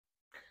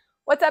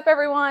What's up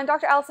everyone?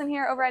 Dr. Allison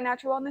here over at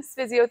Natural Wellness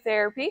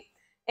Physiotherapy.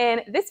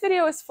 And this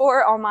video is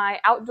for all my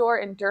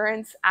outdoor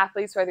endurance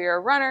athletes, whether you're a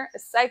runner, a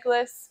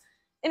cyclist,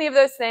 any of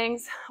those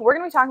things. We're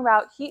going to be talking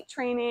about heat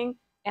training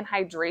and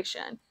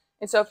hydration.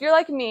 And so if you're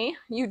like me,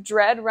 you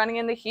dread running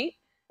in the heat,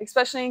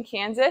 especially in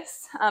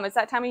Kansas. It's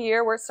that time of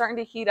year where it's starting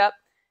to heat up,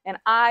 and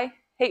I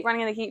hate running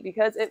in the heat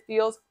because it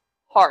feels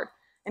hard.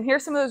 And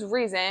here's some of those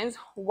reasons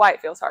why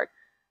it feels hard.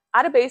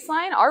 At a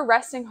baseline, our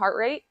resting heart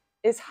rate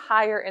is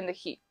higher in the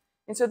heat.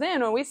 And so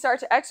then when we start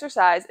to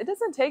exercise, it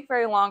doesn't take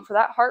very long for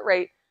that heart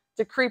rate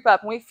to creep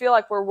up and we feel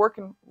like we're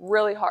working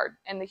really hard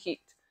in the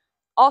heat.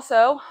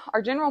 Also,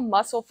 our general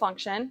muscle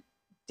function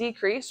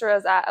decreased or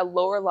is at a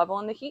lower level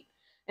in the heat.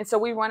 And so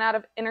we run out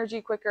of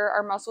energy quicker.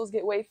 Our muscles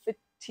get way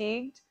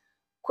fatigued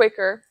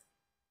quicker.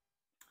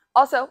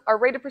 Also, our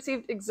rate of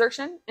perceived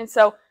exertion, and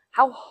so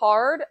how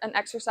hard an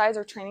exercise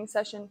or training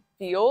session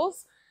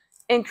feels,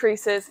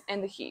 increases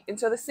in the heat. And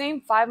so the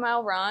same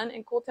 5-mile run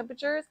in cool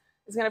temperatures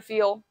is going to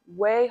feel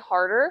way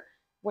harder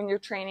when you're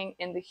training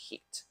in the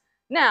heat.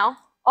 Now,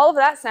 all of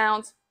that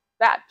sounds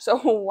bad. So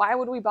why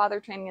would we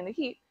bother training in the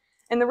heat?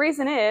 And the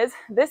reason is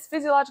this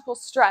physiological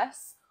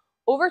stress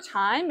over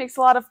time makes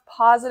a lot of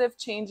positive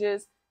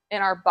changes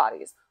in our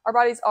bodies. Our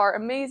bodies are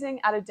amazing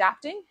at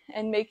adapting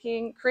and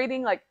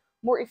creating like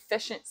more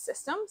efficient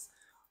systems.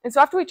 And so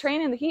after we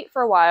train in the heat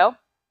for a while,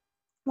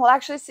 we'll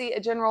actually see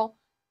a general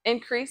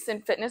increase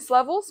in fitness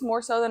levels,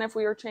 more so than if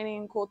we were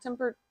training in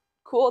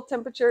cool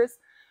temperatures.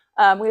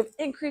 We have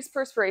increased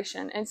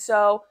perspiration, and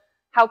so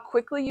how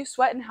quickly you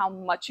sweat and how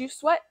much you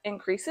sweat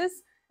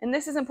increases. And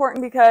this is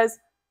important because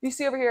you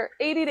see over here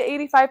 80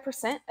 to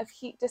 85% of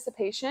heat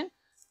dissipation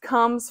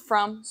comes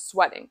from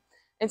sweating.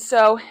 And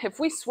so if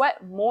we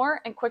sweat more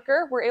and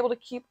quicker, we're able to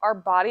keep our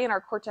body and our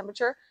core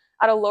temperature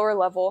at a lower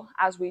level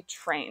as we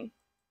train.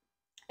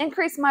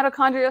 Increased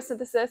mitochondrial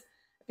synthesis.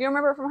 If you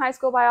remember from high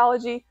school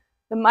biology,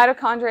 the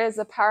mitochondria is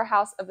the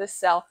powerhouse of the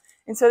cell.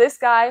 And so this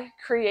guy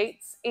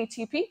creates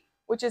ATP,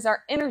 which is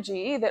our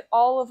energy that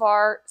all of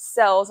our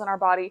cells in our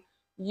body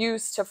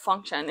use to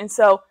function. And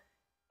so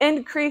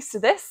increase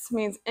this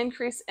means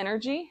increased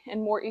energy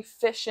and more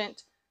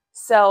efficient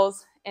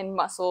cells and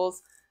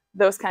muscles,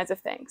 those kinds of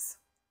things.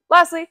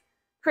 Lastly,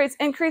 creates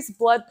increased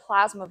blood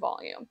plasma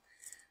volume.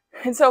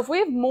 And so if we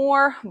have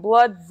more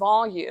blood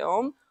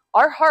volume,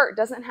 our heart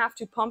doesn't have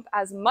to pump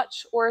as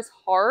much or as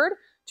hard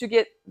to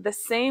get the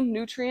same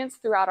nutrients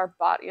throughout our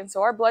body. And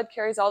so our blood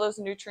carries all those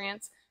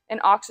nutrients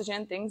and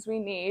oxygen, things we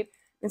need.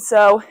 And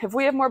so if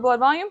we have more blood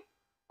volume,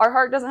 our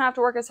heart doesn't have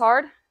to work as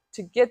hard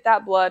to get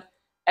that blood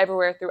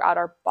everywhere throughout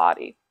our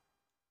body.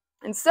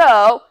 And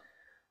so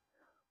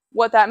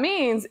what that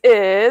means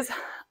is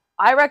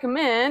I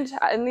recommend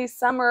in these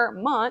summer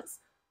months,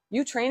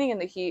 you training in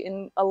the heat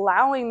and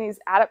allowing these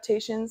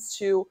adaptations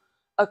to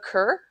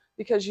occur,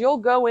 because you'll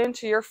go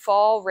into your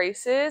fall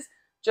races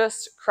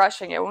just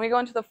crushing it. When we go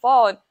into the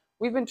fall and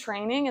we've been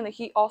training in the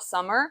heat all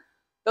summer,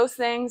 those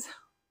things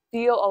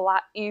feel a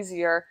lot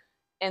easier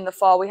in the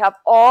fall. We have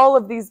all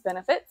of these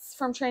benefits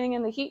from training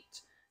in the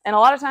heat. And a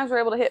lot of times we're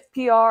able to hit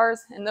PRs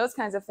and those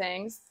kinds of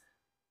things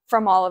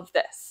from all of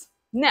this.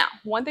 Now,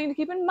 one thing to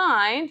keep in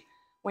mind,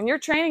 when you're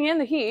training in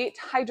the heat,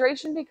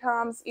 hydration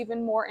becomes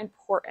even more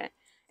important.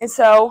 And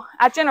so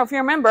at General, if you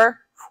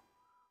remember,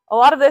 a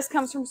lot of this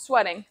comes from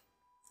sweating.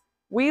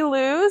 We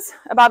lose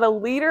about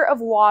 1 liter of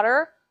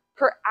water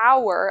per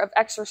hour of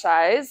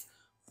exercise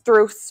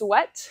through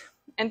sweat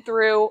and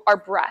through our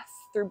breath,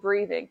 through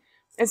breathing.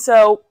 And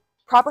so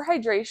proper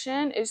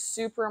hydration is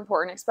super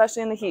important,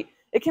 especially in the heat.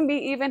 It can be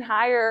even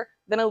higher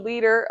than 1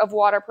 liter of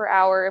water per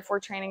hour if we're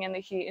training in the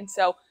heat. And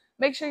so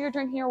make sure you're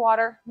drinking your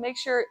water. Make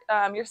sure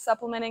you're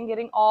supplementing,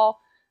 getting all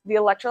the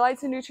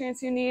electrolytes and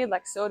nutrients you need,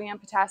 like sodium,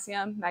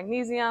 potassium,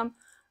 magnesium.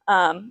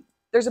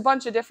 There's a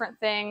bunch of different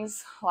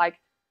things like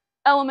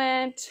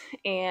Element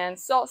and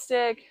Salt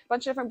Stick, a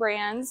bunch of different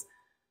brands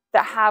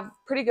that have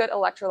pretty good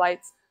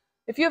electrolytes.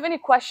 If you have any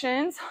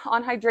questions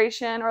on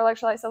hydration or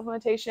electrolyte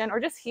supplementation or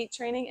just heat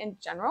training in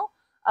general,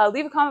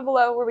 leave a comment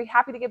below. We'll be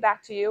happy to get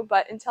back to you.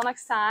 But until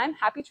next time,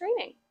 happy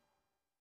training.